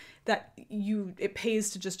collection that it pays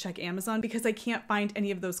to just check Amazon, because I can't find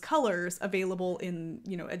any of those colors available in,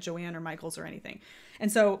 you know, at Joann or Michael's or anything.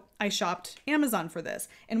 And so I shopped Amazon for this.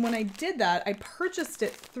 And when I did that, I purchased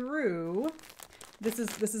it through, this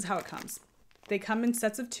is how it comes. They come in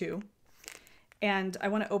sets of 2. And I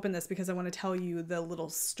want to open this because I want to tell you the little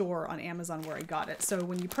store on Amazon where I got it. So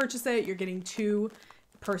when you purchase it, you're getting 2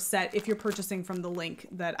 per set. If you're purchasing from the link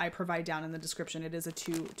that I provide down in the description, it is a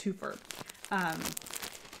twofer.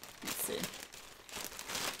 Let's see.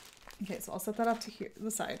 Okay, so I'll set that off to here, the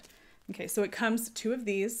side. Okay, so it comes 2 of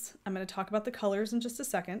these. I'm going to talk about the colors in just a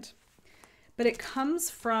second. But it comes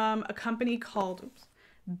from a company called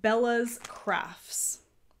Bella's Crafts.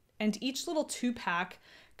 And each little 2-pack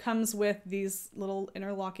comes with these little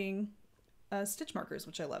interlocking stitch markers,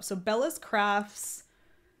 which I love. So Bella's Crafts,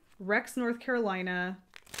 Rex, North Carolina,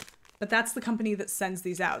 but that's the company that sends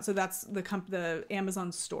these out. So that's the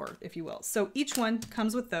Amazon store, if you will. So each one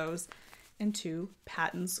comes with those and 2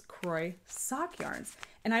 Patons Croy sock yarns.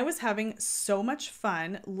 And I was having so much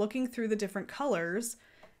fun looking through the different colors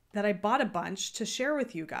that I bought a bunch to share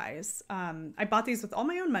with you guys. I bought these with all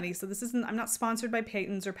my own money. So I'm not sponsored by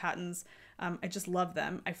Patons or Patons. I just love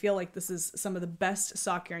them. I feel like this is some of the best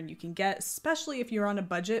sock yarn you can get, especially if you're on a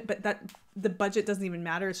budget, but the budget doesn't even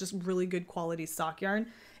matter. It's just really good quality sock yarn.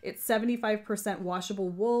 It's 75% washable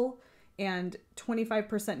wool and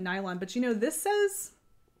 25% nylon. But you know, this says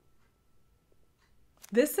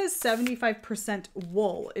 75%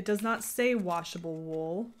 wool. It does not say washable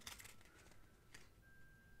wool.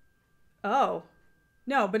 Oh,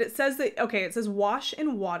 no, but it says that, okay, it says wash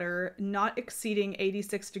in water not exceeding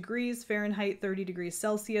 86 degrees Fahrenheit, 30 degrees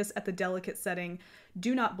Celsius at the delicate setting.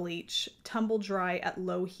 Do not bleach. Tumble dry at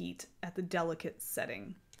low heat at the delicate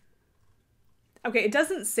setting. Okay, it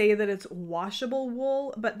doesn't say that it's washable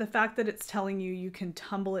wool, but the fact that it's telling you you can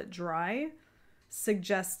tumble it dry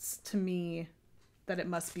suggests to me that it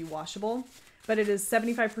must be washable. But it is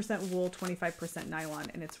 75% wool, 25%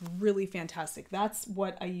 nylon, and it's really fantastic. That's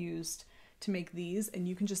what I used to make these, and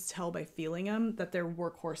you can just tell by feeling them that they're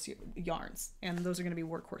workhorse yarns, and those are going to be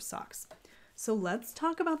workhorse socks. So let's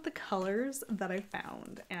talk about the colors that I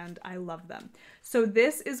found, and I love them. So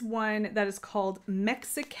this is one that is called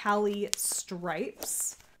Mexicali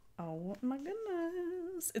Stripes. Oh my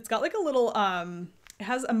goodness. It's got like a little, it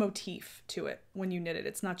has a motif to it when you knit it.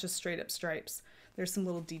 It's not just straight up stripes. There's some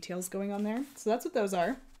little details going on there. So that's what those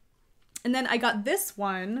are. And then I got this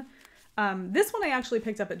one. This one I actually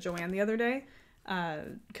picked up at Joann the other day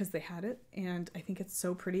because they had it, and I think it's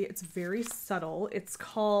so pretty. It's very subtle. It's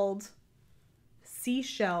called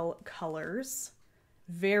Seashell Colors.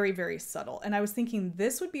 Very, very subtle. And I was thinking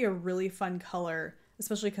this would be a really fun color,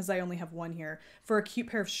 especially because I only have one here, for a cute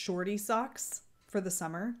pair of shorty socks for the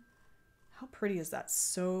summer. How pretty is that?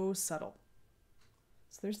 So subtle.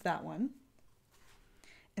 So there's that one.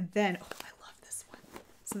 And then, oh, I love this one.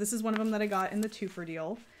 So this is one of them that I got in the twofer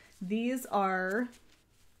deal. These are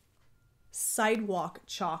Sidewalk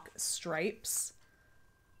Chalk Stripes.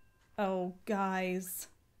 Oh, guys.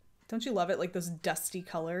 Don't you love it? Like those dusty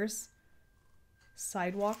colors.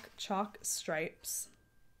 Sidewalk Chalk Stripes.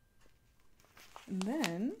 And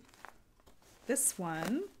then this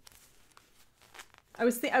one, I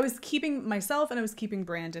was keeping myself and I was keeping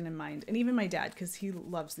Brandon in mind, and even my dad, because he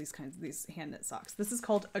loves these hand knit socks. This is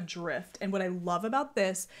called Adrift, and what I love about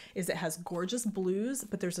this is it has gorgeous blues,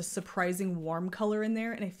 but there's a surprising warm color in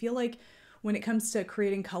there, and I feel like when it comes to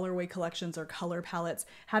creating colorway collections or color palettes,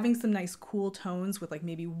 having some nice cool tones with like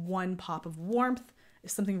maybe one pop of warmth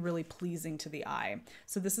is something really pleasing to the eye.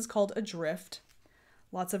 So this is called Adrift.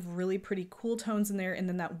 Lots of really pretty cool tones in there, and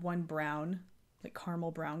then that one brown, like caramel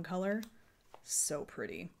brown color. So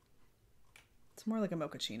pretty. It's more like a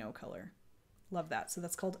mochaccino color. Love that. So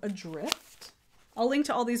that's called Adrift. I'll link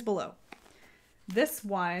to all these below. This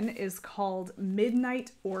one is called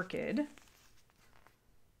Midnight Orchid.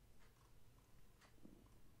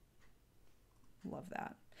 Love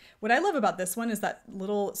that. What I love about this one is that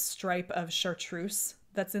little stripe of chartreuse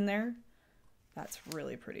that's in there. That's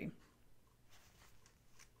really pretty.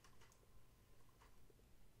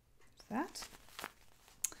 That.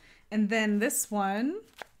 And then this one,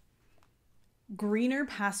 Greener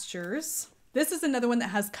Pastures. This is another one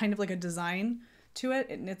that has kind of like a design to it.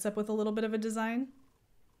 It knits up with a little bit of a design.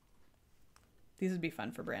 These would be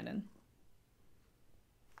fun for Brandon.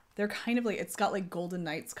 They're kind of like, it's got like Golden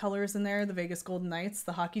Knights colors in there, the Vegas Golden Knights,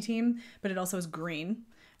 the hockey team, but it also has green.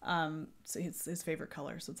 So it's his favorite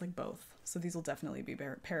color. So it's like both. So these will definitely be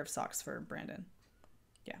a pair of socks for Brandon.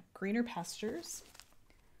 Yeah, Greener Pastures.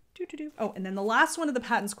 Oh, and then the last one of the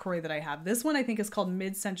Patons Croy that I have. This one I think is called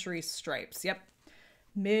Mid-Century Stripes. Yep.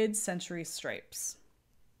 Mid-Century Stripes.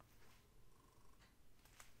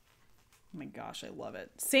 Oh my gosh, I love it.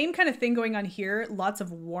 Same kind of thing going on here. Lots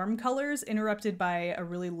of warm colors interrupted by a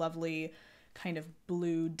really lovely kind of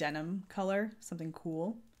blue denim color. Something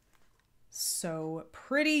cool. So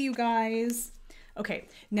pretty, you guys. Okay,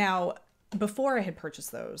 now before I had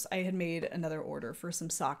purchased those, I had made another order for some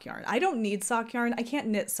sock yarn. I don't need sock yarn. I can't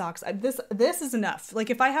knit socks. This is enough. Like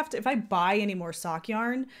if I buy any more sock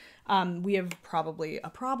yarn, we have probably a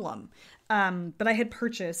problem. But I had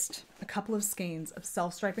purchased a couple of skeins of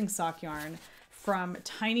self-striping sock yarn from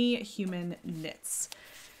Tiny Human Knits.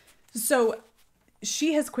 So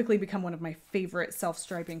she has quickly become one of my favorite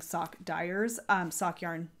self-striping sock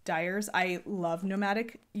yarn dyers. I love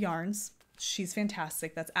Nomadic Yarns. She's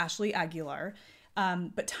fantastic. That's Ashley Aguilar.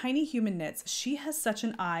 But Tiny Human Knits, she has such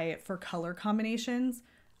an eye for color combinations.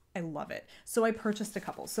 I love it. So I purchased a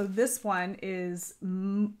couple. So this one is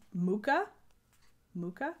Muka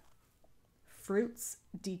Fruits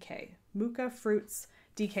DK. Muka Fruits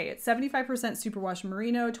DK. It's 75% superwash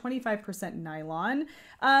merino, 25% nylon.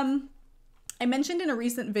 I mentioned in a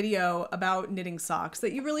recent video about knitting socks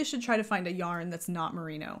that you really should try to find a yarn that's not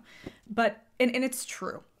merino. But, and it's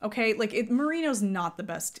true, okay? Like merino's not the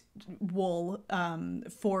best wool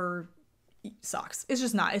for socks. It's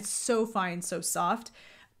just not. It's so fine, so soft.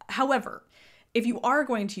 However, if you are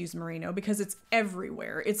going to use merino, because it's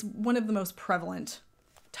everywhere, it's one of the most prevalent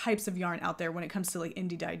types of yarn out there when it comes to like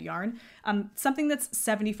indie dyed yarn. Something that's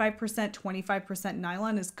 75%, 25%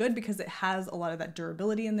 nylon is good because it has a lot of that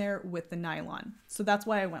durability in there with the nylon. So that's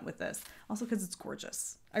why I went with this. Also because it's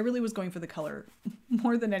gorgeous. I really was going for the color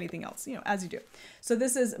more than anything else, you know, as you do. So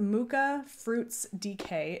this is Muka Fruits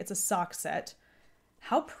DK. It's a sock set.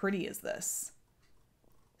 How pretty is this?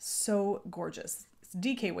 So gorgeous. It's a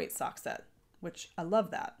DK weight sock set, which I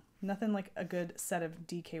love that. Nothing like a good set of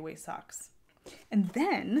DK weight socks. And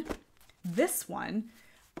then this one,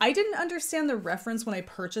 I didn't understand the reference when I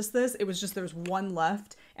purchased this. It was just there's one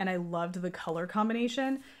left and I loved the color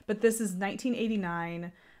combination. But this is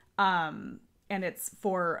 1989 and it's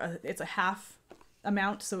a half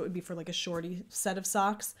amount. So it would be for like a shorty set of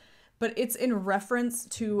socks. But it's in reference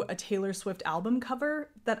to a Taylor Swift album cover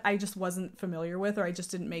that I just wasn't familiar with, or I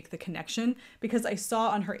just didn't make the connection because I saw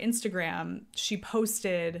on her Instagram, she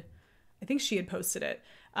posted, I think she had posted it.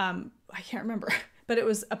 I can't remember, but it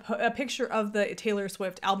was a picture of the Taylor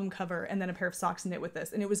Swift album cover and then a pair of socks knit with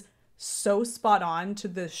this. And it was so spot on to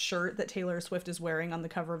the shirt that Taylor Swift is wearing on the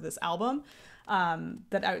cover of this album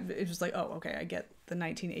that it was like, oh, okay, I get the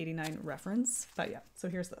 1989 reference. But yeah, so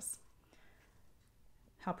here's this.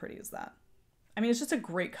 How pretty is that? I mean, it's just a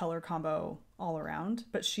great color combo all around,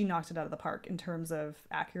 but she knocked it out of the park in terms of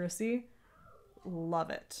accuracy.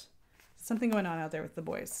 Love it. Something going on out there with the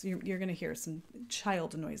boys. You're going to hear some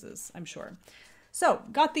child noises, I'm sure. So,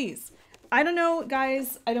 got these. I don't know,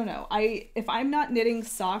 guys. I don't know. If I'm not knitting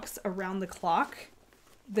socks around the clock,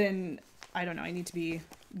 then I don't know. I need to be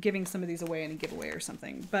giving some of these away in a giveaway or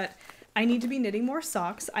something. But I need to be knitting more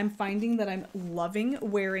socks. I'm finding that I'm loving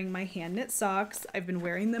wearing my hand knit socks. I've been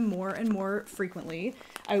wearing them more and more frequently.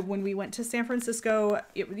 When we went to San Francisco,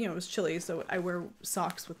 it was chilly, so I wear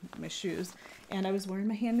socks with my shoes. And I was wearing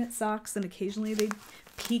my hand knit socks, and occasionally they'd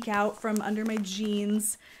peek out from under my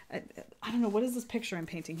jeans. I don't know, what is this picture I'm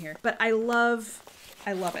painting here? But I love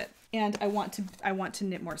it. And I want to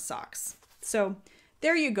knit more socks. So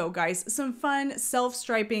there you go, guys. Some fun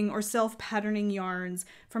self-striping or self-patterning yarns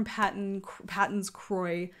from Patons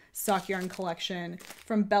Croy Sock Yarn Collection,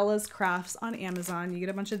 from Bella's Crafts on Amazon. You get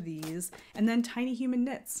a bunch of these. And then Tiny Human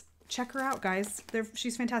Knits. Check her out, guys.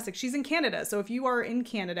 She's fantastic. She's in Canada. So if you are in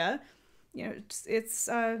Canada, it's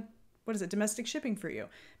what is it? Domestic shipping for you.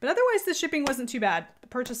 But otherwise, the shipping wasn't too bad. I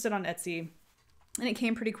purchased it on Etsy and it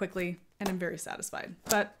came pretty quickly and I'm very satisfied.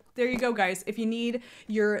 But there you go, guys. If you need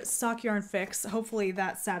your sock yarn fix, hopefully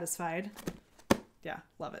that's satisfied. Yeah,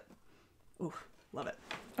 love it. Ooh, love it.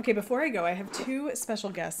 Okay, before I go, I have two special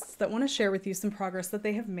guests that want to share with you some progress that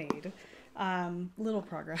they have made. Little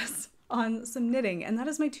progress on some knitting. And that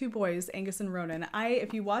is my two boys, Angus and Ronan.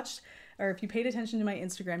 If you watched or if you paid attention to my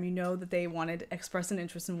Instagram, you know that they express an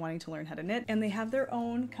interest in wanting to learn how to knit. And they have their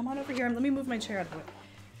own, come on over here. Let me move my chair out of the way.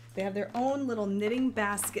 They have their own little knitting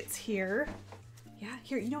baskets here. Yeah,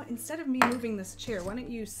 here, instead of me moving this chair, why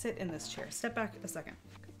don't you sit in this chair? Step back a second.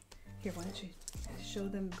 Here, why don't you show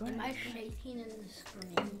them? Go ahead. Am I painting in the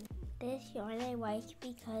screen? This yarn I like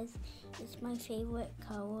because it's my favorite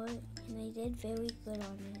color and I did very good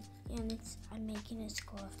on it. And I'm making a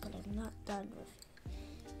scarf, but I'm not done with it.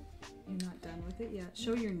 You're not done with it yet?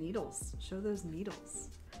 Show your needles. Show those needles.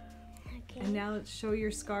 Okay. And now let's show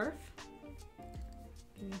your scarf.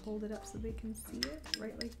 Can you hold it up so they can see it?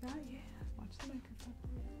 Right like that? Yeah. Watch the microphone.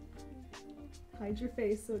 Hide your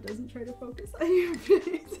face so it doesn't try to focus on your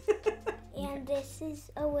face. And this is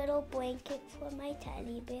a little blanket for my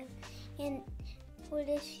teddy bear. And for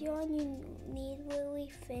this yarn, you need really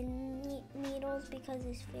thin needles because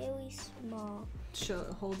it's very small.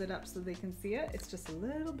 Hold it up so they can see it. It's just a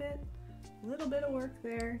little bit of work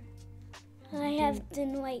there. I have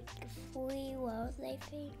done like 3 rows, I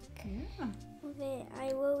think. Yeah. But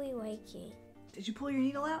I really like it. Did you pull your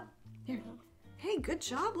needle out? Here. Hey, good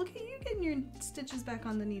job. Look at you getting your stitches back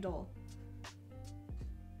on the needle.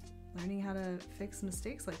 Learning how to fix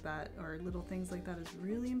mistakes like that or little things like that is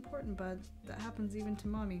really important, bud. That happens even to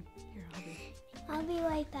mommy. Here, I'll be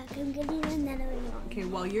right back. I'm getting another yarn. Okay,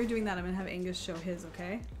 while you're doing that, I'm gonna have Angus show his,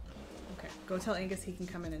 okay? Okay, go tell Angus he can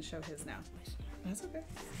come in and show his now. That's okay.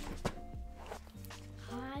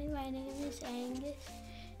 Hi, my name is Angus,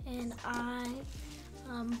 and I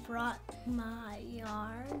brought my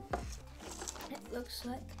yarn. It looks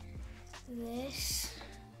like this.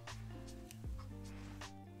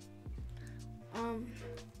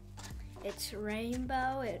 It's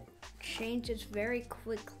rainbow. It changes very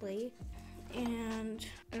quickly, and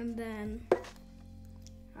then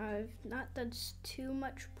I've not done too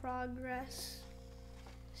much progress.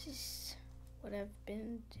 This is what I've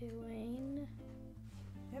been doing.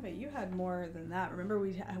 Yeah, but you had more than that. Remember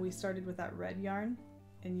we started with that red yarn,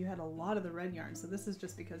 and you had a lot of the red yarn. So this is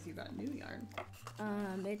just because you got new yarn.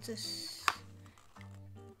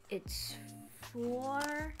 It's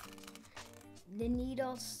for the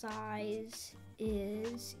needle size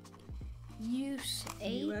is US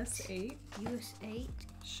 8. US 8. US 8.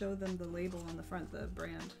 Show them the label on the front, the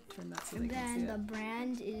brand. Turn that so they And can see then it. the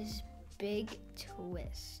brand is Big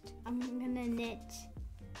Twist. I'm gonna knit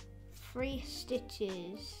 3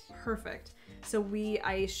 stitches. Perfect. So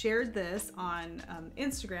I shared this on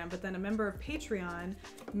Instagram, but then a member of Patreon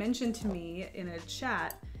mentioned to me in a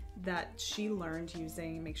chat that she learned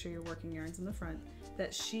using, make sure you're working yarns in the front,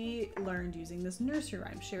 that she learned using this nursery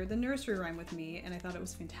rhyme, shared the nursery rhyme with me, and I thought it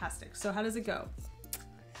was fantastic. So how does it go?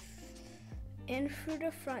 In through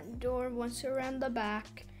the front door, once around the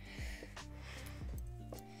back,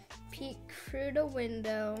 peek through the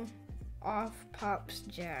window, off pops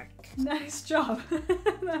Jack. Nice job.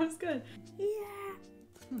 That was good.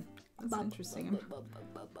 Yeah. That's interesting. I'm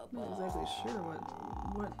not exactly sure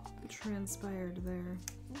what transpired there.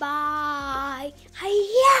 Bye.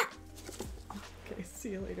 Hiya. Okay,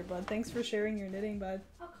 see you later, bud. Thanks for sharing your knitting, bud.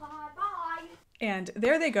 Okay, bye. And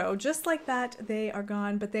there they go. Just like that, they are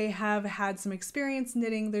gone, but they have had some experience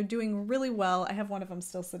knitting. They're doing really well. I have one of them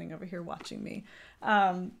still sitting over here watching me.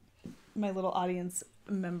 My little audience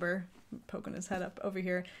member poking his head up over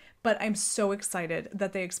here. But I'm so excited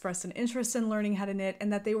that they expressed an interest in learning how to knit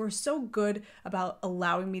and that they were so good about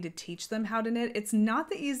allowing me to teach them how to knit. It's not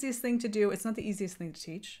the easiest thing to do. It's not the easiest thing to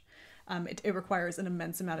teach. It requires an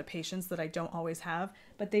immense amount of patience that I don't always have,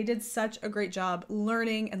 but they did such a great job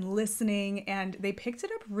learning and listening, and they picked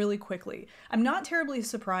it up really quickly. I'm not terribly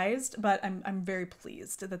surprised, but I'm very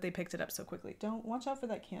pleased that they picked it up so quickly. Don't watch out for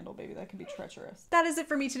that candle, baby. That can be treacherous. That is it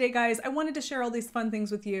for me today, guys. I wanted to share all these fun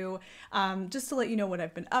things with you, just to let you know what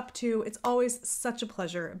I've been up to. It's always such a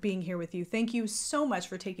pleasure being here with you. Thank you so much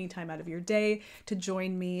for taking time out of your day to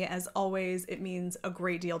join me. As always, it means a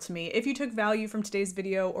great deal to me. If you took value from today's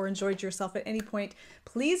video or enjoyed yourself at any point,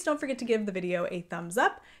 please don't forget to give the video a thumbs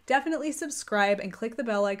up. Definitely subscribe and click the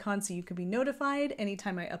bell icon so you can be notified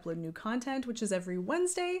anytime I upload new content, which is every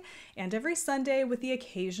Wednesday and every Sunday with the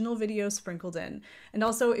occasional video sprinkled in. And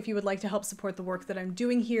also, if you would like to help support the work that I'm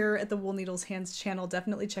doing here at the Wool Needles Hands channel,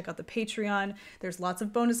 definitely check out the Patreon. There's lots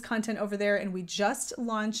of bonus content over there, and we just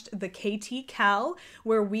launched the KT Cal,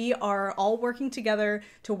 where we are all working together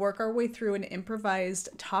to work our way through an improvised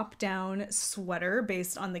top-down sweater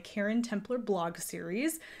based on the Karen Templer blog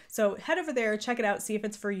series. So head over there, check it out, see if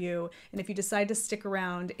it's for you. And if you decide to stick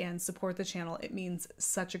around and support the channel, it means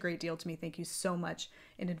such a great deal to me. Thank you so much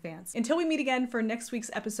in advance. Until we meet again for next week's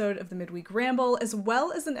episode of the Midweek Ramble, as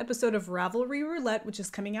well as an episode of Ravelry Roulette, which is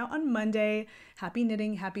coming out on Monday. Happy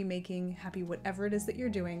knitting, happy making, happy whatever it is that you're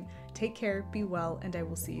doing. Take care, be well, and I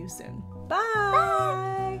will see you soon. Bye!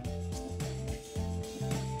 Bye.